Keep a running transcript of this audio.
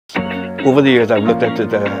Over the years, I've looked at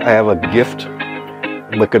it, I have a gift,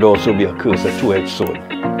 but could also be a curse, a two-edged sword.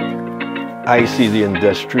 I see the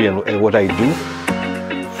industry and what I do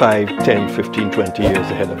 5, 10, 15, 20 years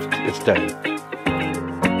ahead of its time.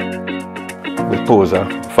 With Posa,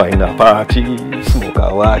 find a party, smoke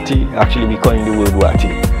a wati. Actually, we coined the word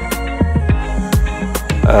wati.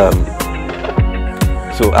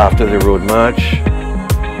 So after the road march,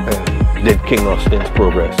 did King Austin's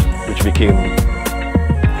Progress, which became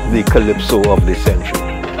the calypso of the century.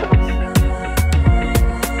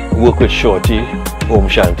 Work with Shorty, Om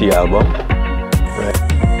Shanti album. Right.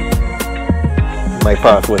 My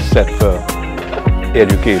path was set for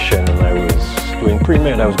education, and I was doing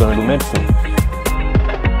pre-med. I was going to do medicine.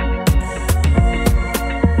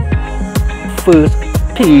 First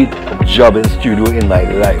paid job in studio in my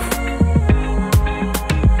life.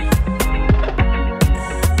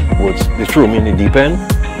 They threw me in the deep end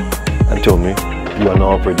and told me, you are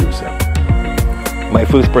now a producer. My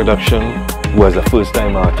first production was a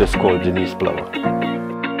first-time artist called Denise Flower.